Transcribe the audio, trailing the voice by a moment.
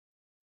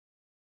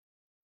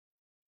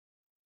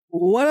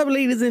What up,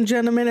 ladies and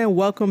gentlemen, and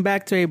welcome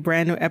back to a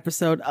brand new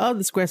episode of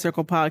the Square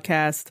Circle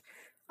Podcast.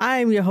 I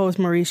am your host,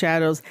 Marie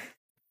Shadows,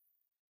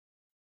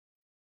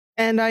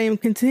 and I am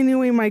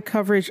continuing my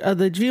coverage of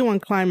the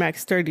G1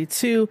 Climax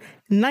 32,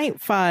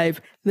 Night 5,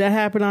 that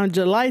happened on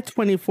July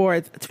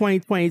 24th,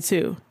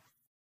 2022.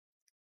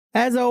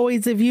 As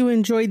always, if you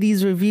enjoyed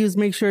these reviews,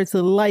 make sure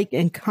to like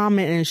and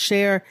comment and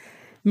share.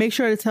 Make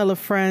sure to tell a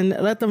friend,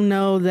 let them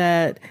know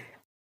that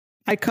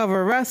I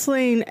cover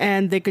wrestling,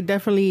 and they could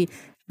definitely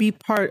be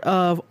part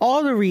of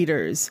all the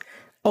readers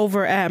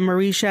over at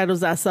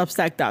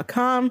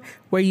marieshadows.substack.com,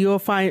 where you'll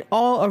find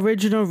all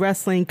original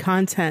wrestling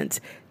content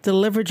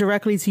delivered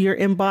directly to your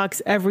inbox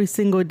every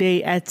single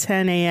day at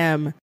 10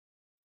 a.m.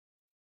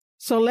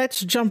 So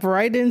let's jump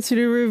right into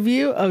the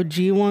review of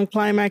G1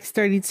 Climax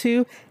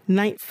 32,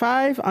 Night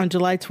 5 on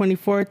July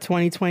 24th,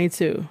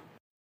 2022.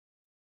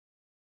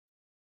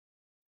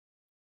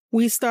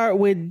 We start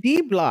with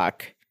D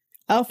Block,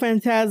 El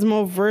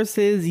Phantasmo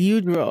versus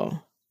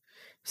Yujiro.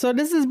 So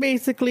this is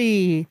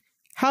basically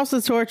House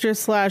of Torture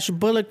 /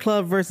 Bullet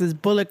Club versus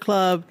Bullet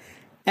Club.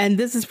 And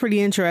this is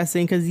pretty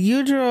interesting because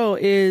Yujiro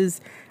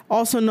is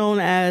also known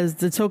as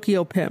the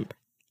Tokyo Pimp.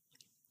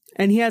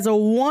 And he has a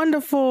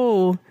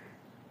wonderful,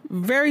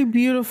 very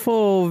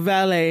beautiful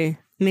valet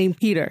named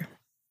Peter.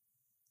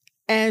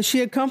 And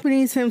she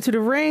accompanies him to the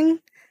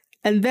ring.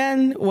 And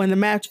then when the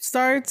match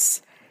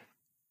starts,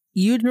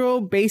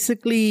 Yujiro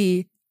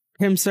basically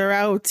pimps her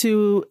out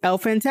to El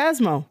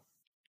Phantasmo.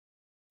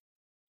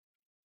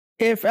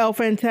 If El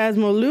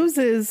Phantasmo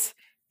loses,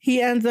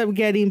 he ends up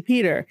getting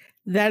Peter.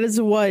 That is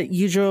what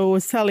Yujiro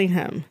was telling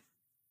him.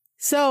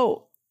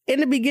 So, in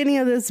the beginning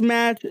of this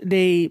match,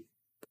 they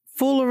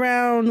fool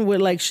around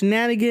with like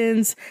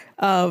shenanigans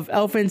of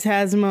El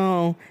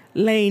Phantasmo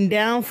laying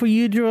down for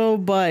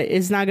Yujiro, but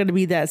it's not going to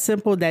be that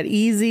simple, that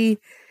easy.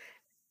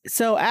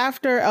 So,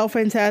 after El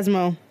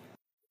Phantasmo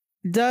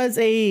does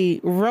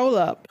a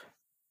roll-up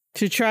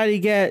to try to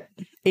get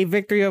a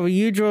victory over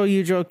Yujiro,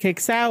 Yujiro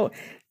kicks out.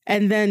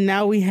 And then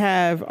now we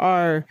have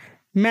our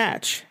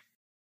match.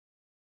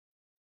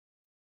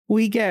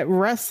 We get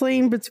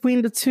wrestling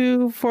between the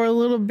two for a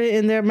little bit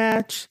in their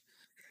match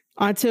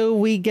until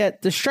we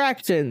get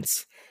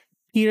distractions.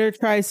 Peter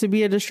tries to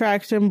be a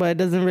distraction, but it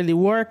doesn't really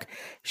work.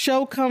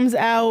 Show comes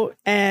out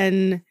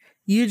and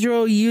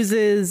Yujiro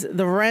uses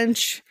the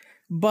wrench,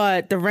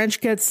 but the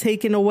wrench gets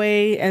taken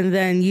away. And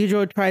then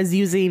Yujiro tries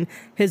using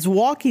his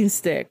walking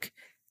stick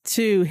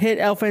to hit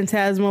El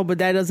Phantasmo, but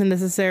that doesn't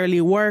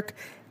necessarily work.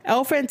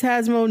 El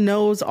Phantasmo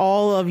knows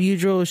all of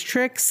Yujiro's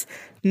tricks,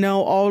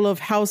 know all of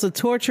House of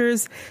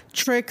Torture's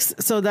tricks.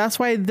 So that's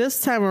why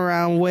this time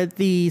around with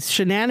the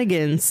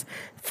shenanigans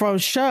from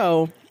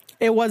Show,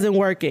 it wasn't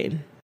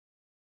working.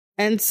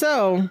 And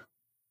so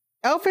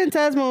El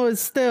Phantasmo is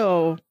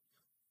still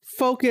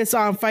focused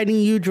on fighting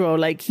Yujiro.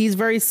 Like, he's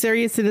very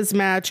serious in this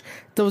match.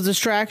 Those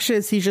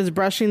distractions, he's just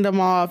brushing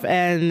them off.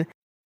 And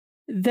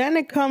then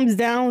it comes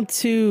down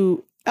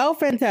to El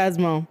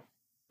Phantasmo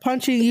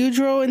punching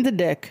Yujiro in the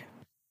dick,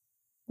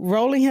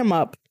 rolling him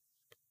up,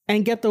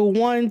 and get the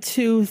 1,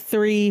 2,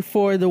 3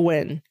 for the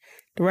win.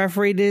 The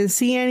referee didn't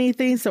see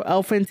anything, so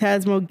El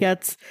Phantasmo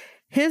gets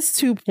his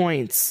 2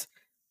 points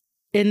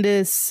in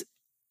this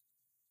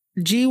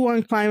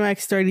G1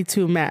 Climax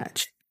 32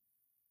 match.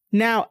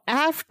 Now,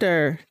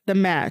 after the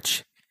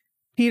match,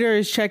 Peter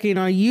is checking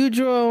on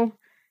Yujiro.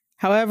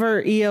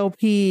 However,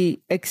 ELP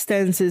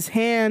extends his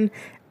hand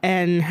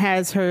and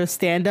has her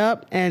stand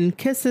up and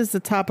kisses the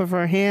top of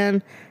her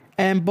hand,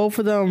 and both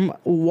of them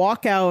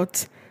walk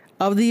out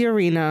of the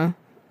arena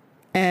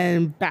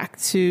and back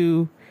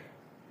to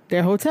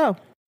their hotel.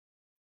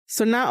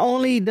 So not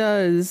only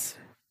does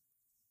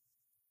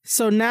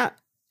El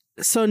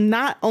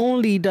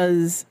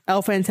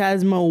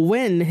Phantasmo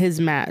win his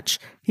match,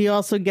 he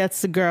also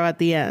gets the girl at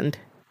the end.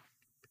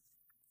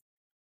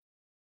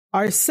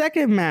 Our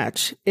second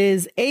match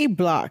is A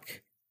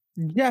Block,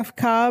 Jeff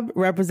Cobb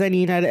representing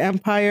United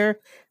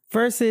Empire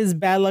versus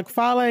Bad Luck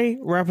Fale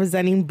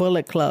representing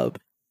Bullet Club.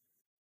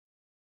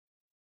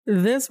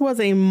 This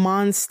was a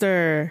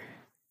monster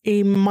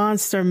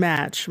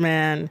match,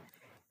 man.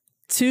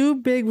 2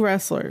 big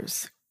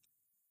wrestlers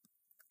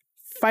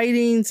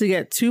fighting to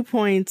get 2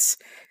 points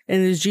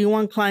in this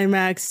G1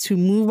 Climax to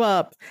move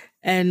up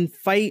and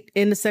fight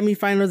in the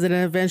semifinals and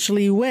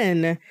eventually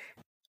win.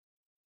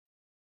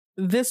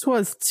 This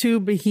was 2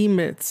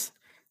 behemoths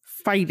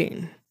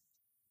fighting.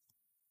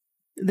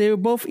 They were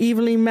both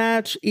evenly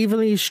matched,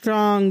 evenly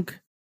strong,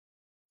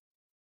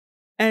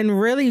 and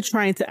really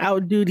trying to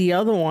outdo the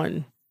other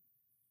one.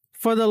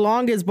 For the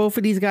longest, both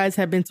of these guys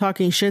have been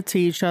talking shit to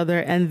each other,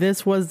 and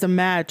this was the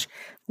match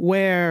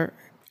where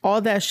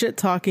all that shit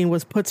talking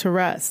was put to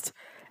rest.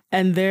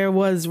 And there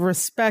was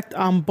respect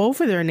on both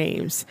of their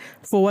names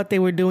for what they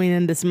were doing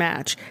in this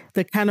match,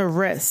 the kind of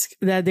risk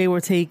that they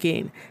were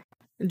taking.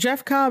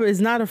 Jeff Cobb is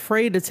not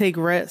afraid to take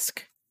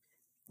risk.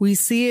 We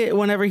see it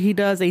whenever he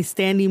does a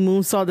standing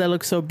moonsault that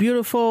looks so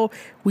beautiful.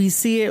 We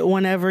see it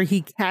whenever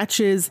he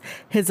catches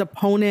his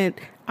opponent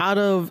out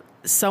of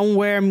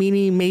somewhere,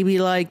 meaning maybe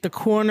like the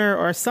corner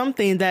or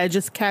something that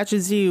just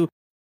catches you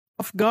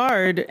off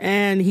guard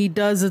and he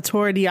does a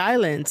tour of the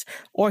island,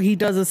 or he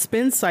does a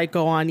spin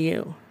cycle on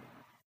you.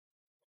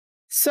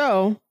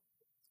 So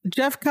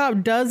Jeff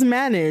Cobb does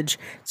manage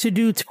to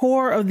do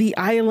tour of the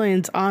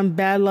island on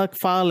Bad Luck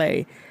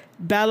Fale.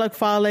 Bad Luck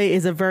Fale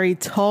is a very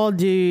tall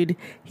dude.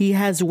 He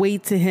has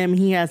weight to him.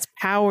 He has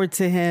power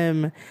to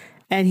him.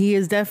 And he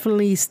is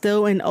definitely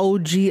still an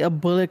OG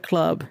of Bullet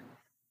Club.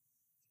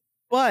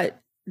 But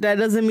that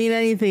doesn't mean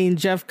anything.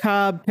 Jeff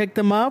Cobb picked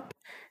him up,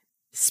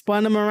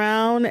 spun him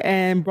around,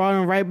 and brought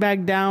him right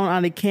back down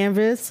on the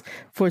canvas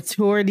for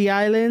Tour of the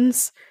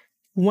Islands.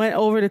 Went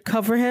over to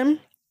cover him.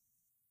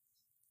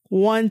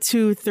 1,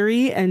 2,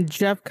 3, and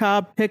Jeff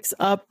Cobb picks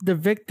up the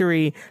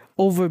victory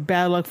over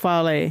Bad Luck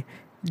Fale.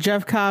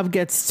 Jeff Cobb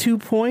gets 2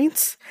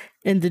 points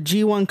in the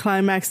G1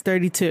 Climax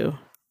 32.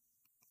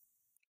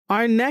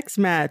 Our next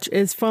match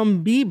is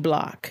from B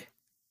Block.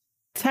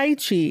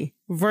 Taichi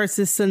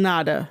versus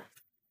Sonata.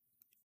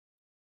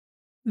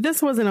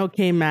 This was an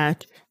okay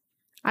match.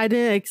 I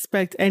didn't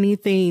expect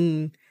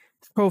anything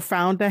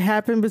profound to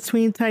happen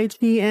between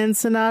Taichi and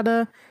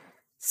Sonata.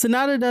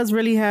 Sonata does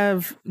really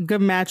have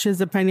good matches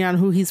depending on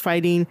who he's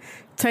fighting.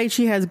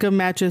 Taichi has good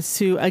matches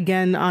too,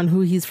 again, on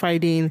who he's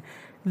fighting.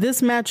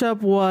 This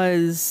matchup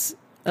was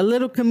a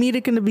little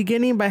comedic in the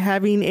beginning by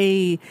having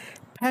a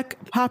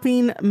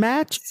peck-popping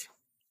match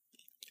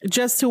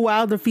just to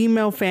wow the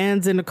female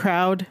fans in the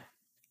crowd.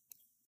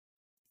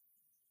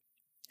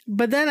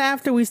 But then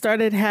after we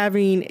started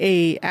having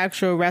a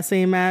actual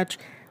wrestling match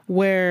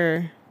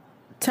where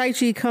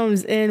Taichi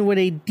comes in with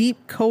a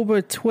deep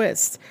Cobra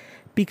twist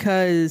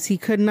because he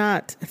could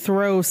not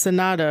throw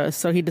Sonata,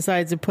 so he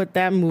decides to put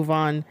that move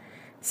on.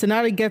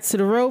 Sonata gets to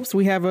the ropes.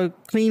 We have a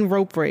clean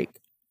rope break.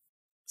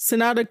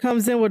 Sonata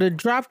comes in with a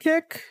drop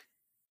kick,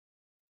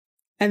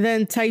 and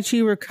then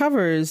Taichi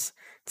recovers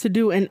to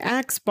do an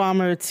axe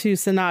bomber to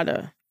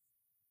Sonata.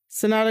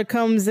 Sonata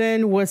comes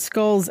in with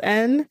Skull's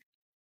End,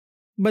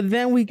 but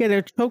then we get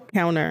a choke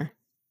counter.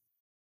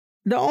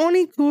 The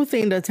only cool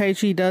thing that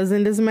Taichi does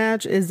in this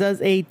match is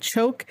does a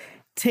choke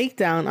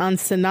takedown on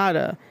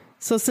Sonata.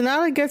 So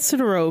Sonata gets to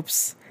the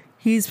ropes.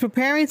 He's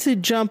preparing to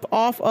jump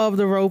off of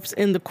the ropes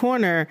in the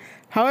corner.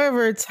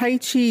 However,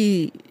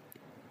 Taichi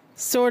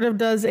sort of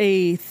does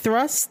a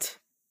thrust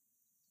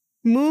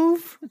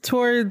move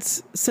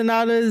towards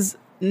Sonata's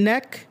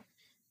neck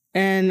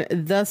and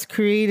thus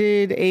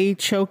created a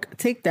choke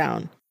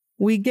takedown.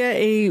 We get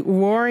a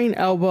roaring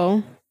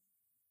elbow,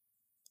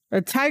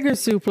 a tiger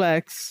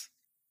suplex,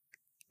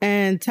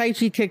 and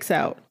Taichi kicks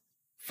out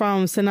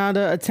from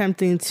Sonata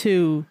attempting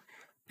to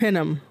pin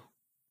him.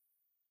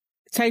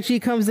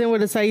 Taichi comes in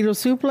with a Saito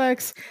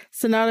suplex.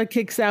 Sonata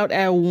kicks out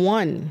at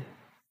 1.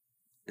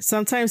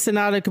 Sometimes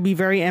Sonata could be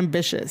very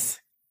ambitious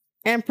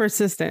and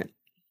persistent.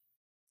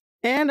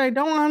 And I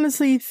don't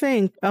honestly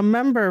think a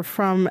member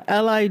from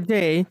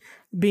LIJ,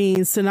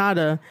 being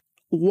Sonata,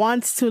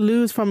 wants to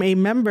lose from a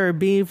member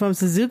being from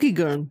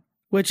Suzuki-gun,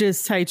 which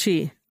is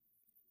Taichi.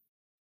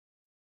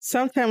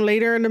 Sometime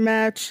later in the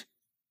match,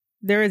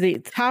 there is a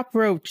top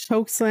rope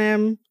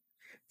chokeslam.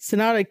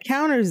 Sonata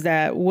counters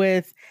that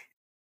with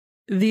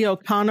the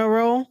Okana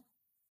roll.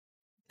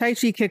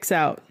 Taichi kicks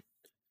out.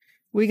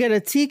 We get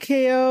a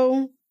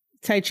TKO.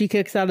 Taichi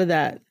kicks out of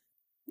that.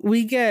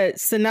 We get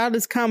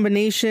Sonata's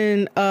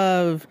combination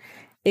of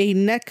a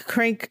neck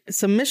crank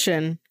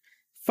submission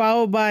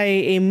followed by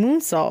a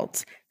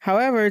moonsault.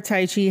 However,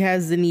 Taichi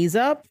has the knees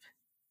up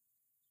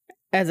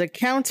as a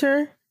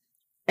counter,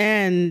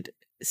 and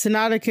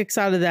Sonata kicks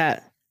out of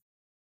that.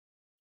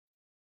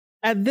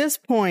 At this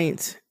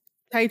point,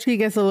 Taichi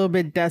gets a little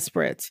bit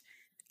desperate.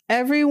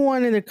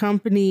 Everyone in the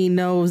company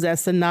knows that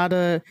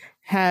Sonata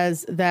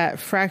has that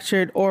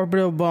fractured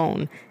orbital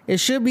bone. It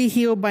should be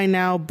healed by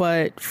now,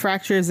 but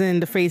fractures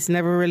in the face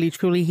never really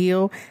truly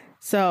heal.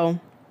 So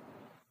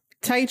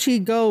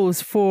Taichi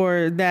goes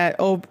for that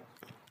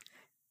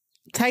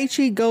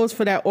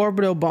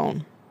orbital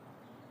bone.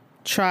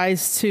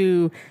 Tries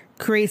to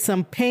create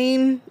some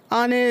pain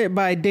on it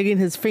by digging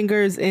his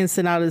fingers in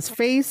Sonata's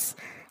face.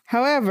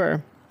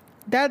 However,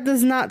 that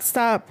does not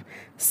stop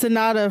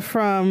Sonata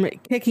from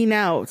kicking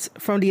out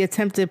from the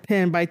attempted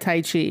pin by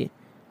Taichi.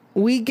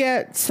 We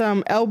get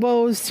some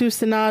elbows to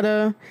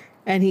Sonata,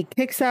 and he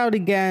kicks out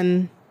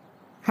again.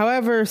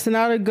 However,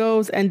 Sonata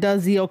goes and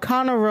does the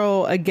Okana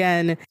roll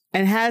again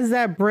and has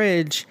that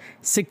bridge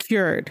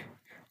secured.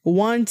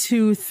 1,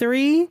 2,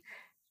 3.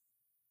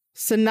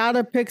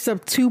 Sonata picks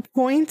up 2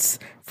 points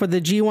for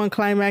the G1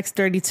 Climax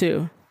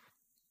 32.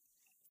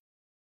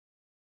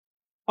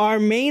 Our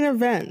main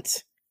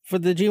event for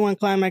the G1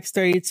 Climax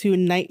 32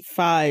 Night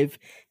 5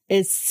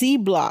 is C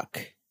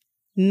Block,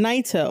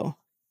 Naito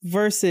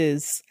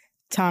versus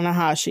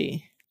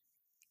Tanahashi.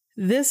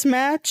 This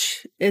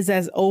match is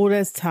as old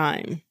as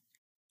time.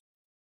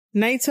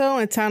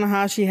 Naito and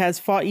Tanahashi has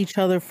fought each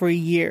other for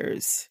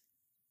years.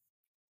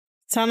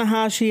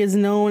 Tanahashi is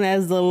known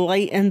as the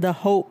light and the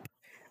hope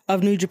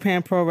of New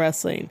Japan Pro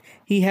Wrestling.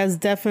 He has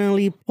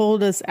definitely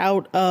pulled us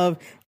out of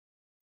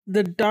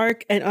the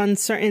dark and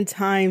uncertain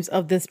times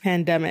of this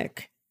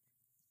pandemic.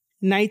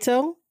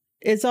 Naito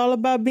is all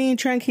about being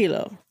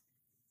tranquilo.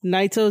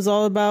 Naito is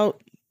all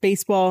about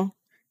baseball.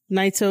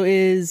 Naito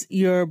is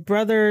your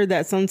brother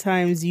that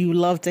sometimes you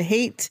love to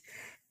hate.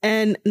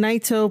 And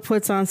Naito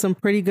puts on some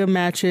pretty good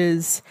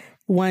matches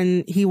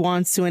when he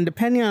wants to, and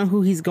depending on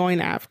who he's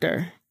going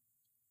after.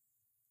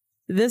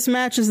 This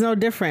match is no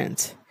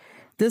different.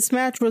 This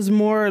match was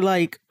more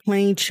like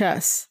playing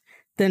chess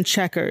than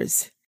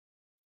checkers.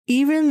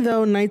 Even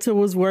though Naito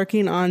was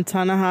working on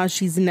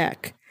Tanahashi's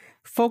neck,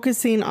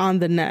 focusing on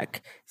the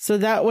neck, so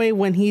that way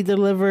when he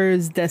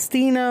delivers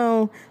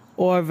Destino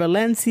or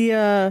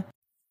Valencia,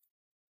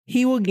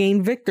 he will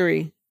gain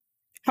victory.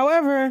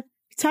 However,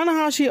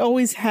 Tanahashi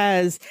always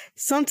has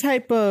some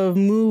type of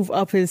move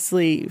up his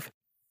sleeve,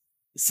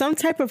 some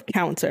type of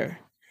counter.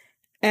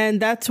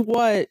 And that's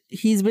what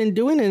he's been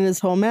doing in this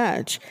whole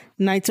match.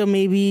 Naito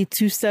may be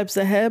 2 steps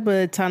ahead,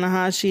 but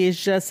Tanahashi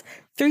is just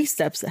 3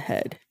 steps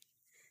ahead.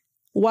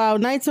 While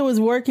Naito is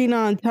working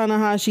on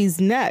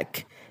Tanahashi's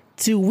neck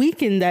to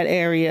weaken that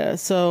area,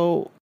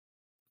 so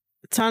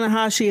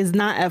Tanahashi is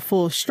not at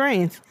full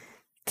strength,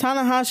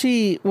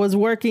 Tanahashi was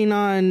working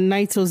on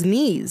Naito's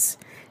knees.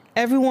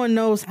 Everyone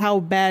knows how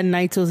bad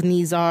Naito's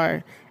knees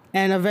are,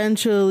 and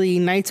eventually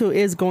Naito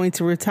is going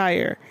to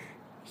retire.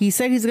 He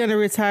said he's going to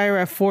retire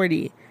at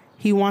 40.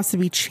 He wants to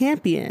be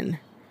champion.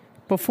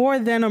 Before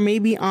then, or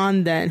maybe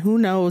on then, who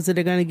knows that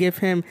they're going to give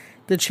him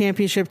the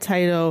championship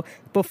title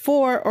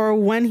before or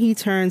when he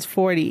turns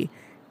 40.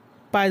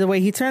 By the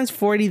way, he turns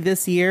 40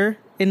 this year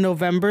in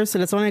November, so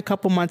that's only a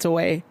couple months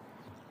away.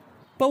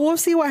 But we'll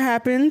see what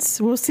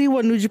happens. We'll see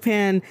what New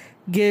Japan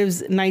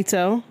gives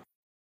Naito.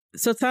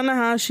 So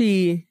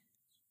Tanahashi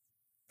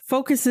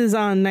focuses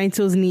on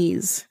Naito's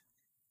knees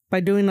by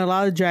doing a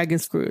lot of dragon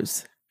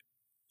screws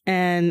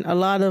and a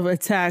lot of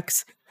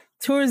attacks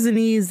towards the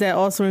knees that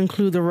also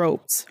include the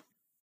ropes.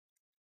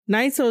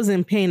 Naito is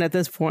in pain at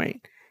this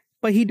point,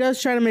 but he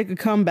does try to make a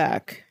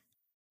comeback.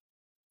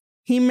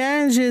 He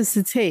manages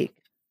to take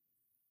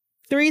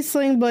 3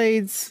 sling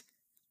blades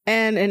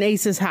and an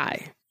aces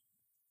high.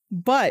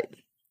 But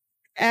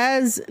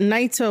as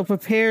Naito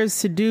prepares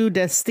to do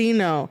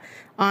Destino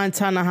on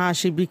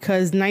Tanahashi,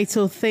 because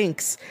Naito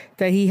thinks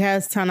that he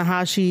has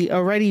Tanahashi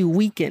already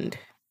weakened,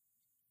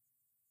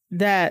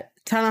 that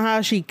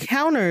Tanahashi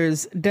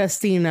counters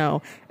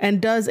Destino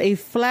and does a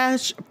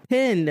flash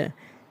pin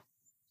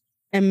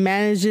and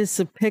manages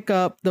to pick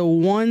up the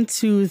 1,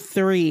 2,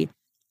 3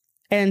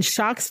 and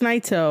shocks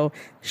Naito,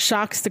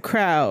 shocks the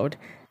crowd,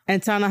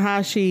 and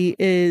Tanahashi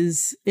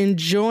is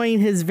enjoying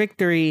his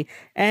victory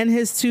and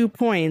his 2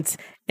 points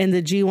in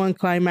the G1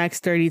 Climax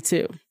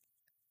 32.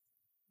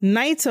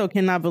 Naito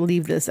cannot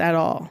believe this at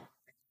all.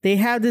 They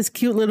have this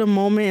cute little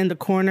moment in the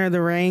corner of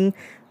the ring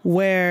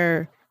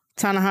where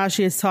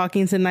Tanahashi is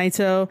talking to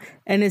Naito,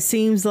 and it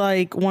seems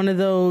like one of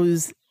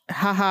those,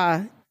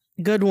 haha,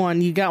 good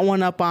one, you got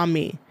one up on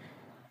me.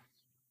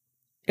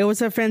 It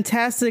was a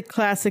fantastic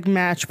classic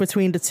match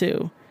between the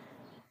two.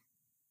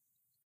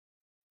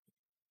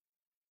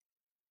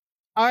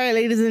 All right,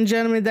 ladies and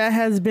gentlemen, that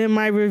has been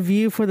my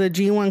review for the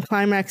G1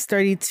 Climax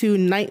 32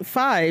 Night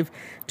 5,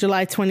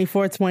 July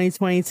 24,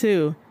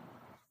 2022.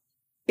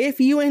 If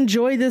you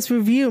enjoyed this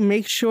review,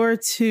 make sure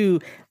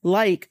to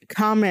like,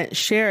 comment,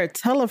 share,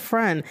 tell a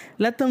friend.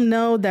 Let them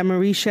know that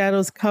Marie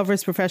Shadows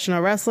covers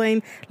professional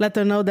wrestling. Let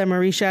them know that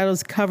Marie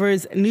Shadows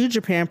covers New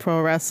Japan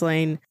Pro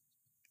Wrestling.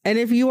 And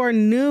if you are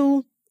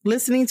new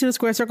listening to the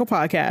Square Circle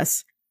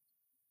podcast,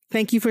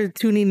 thank you for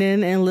tuning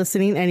in and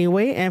listening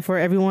anyway. And for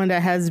everyone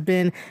that has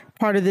been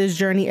part of this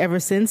journey ever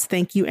since,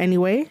 thank you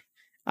anyway.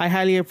 I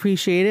highly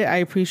appreciate it. I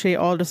appreciate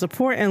all the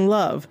support and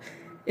love.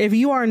 If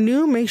you are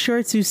new, make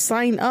sure to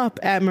sign up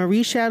at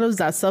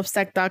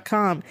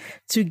marieshadows.substack.com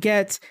to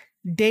get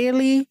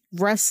daily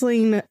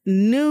wrestling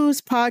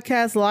news,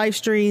 podcasts, live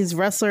streams,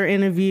 wrestler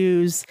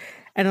interviews,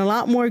 and a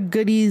lot more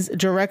goodies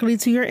directly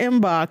to your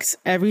inbox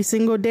every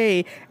single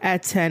day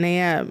at 10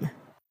 a.m.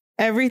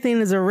 Everything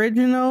is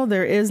original.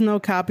 There is no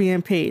copy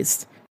and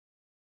paste.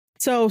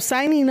 So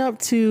signing up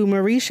to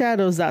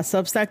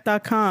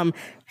marieshadows.substack.com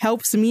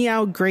helps me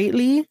out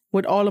greatly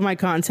with all of my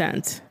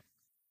content.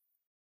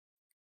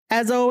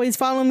 As always,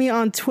 follow me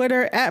on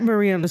Twitter at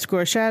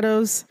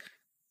Marie_Shadows.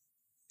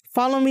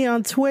 Follow me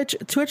on Twitch,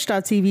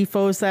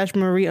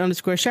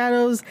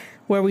 twitch.tv/Marie_Shadows,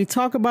 where we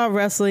talk about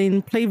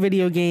wrestling, play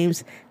video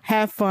games,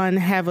 have fun,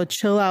 have a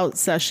chill out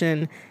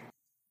session,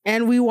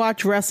 and we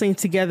watch wrestling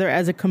together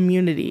as a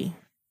community.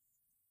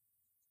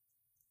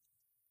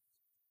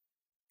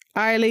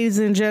 All right, ladies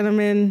and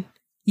gentlemen,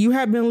 you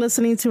have been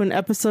listening to an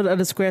episode of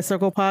the Square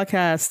Circle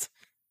podcast.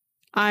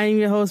 I am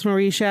your host,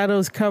 Marie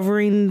Shadows,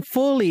 covering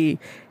fully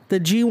the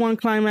G1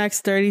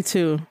 Climax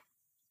 32.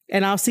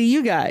 And I'll see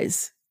you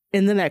guys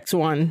in the next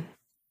one.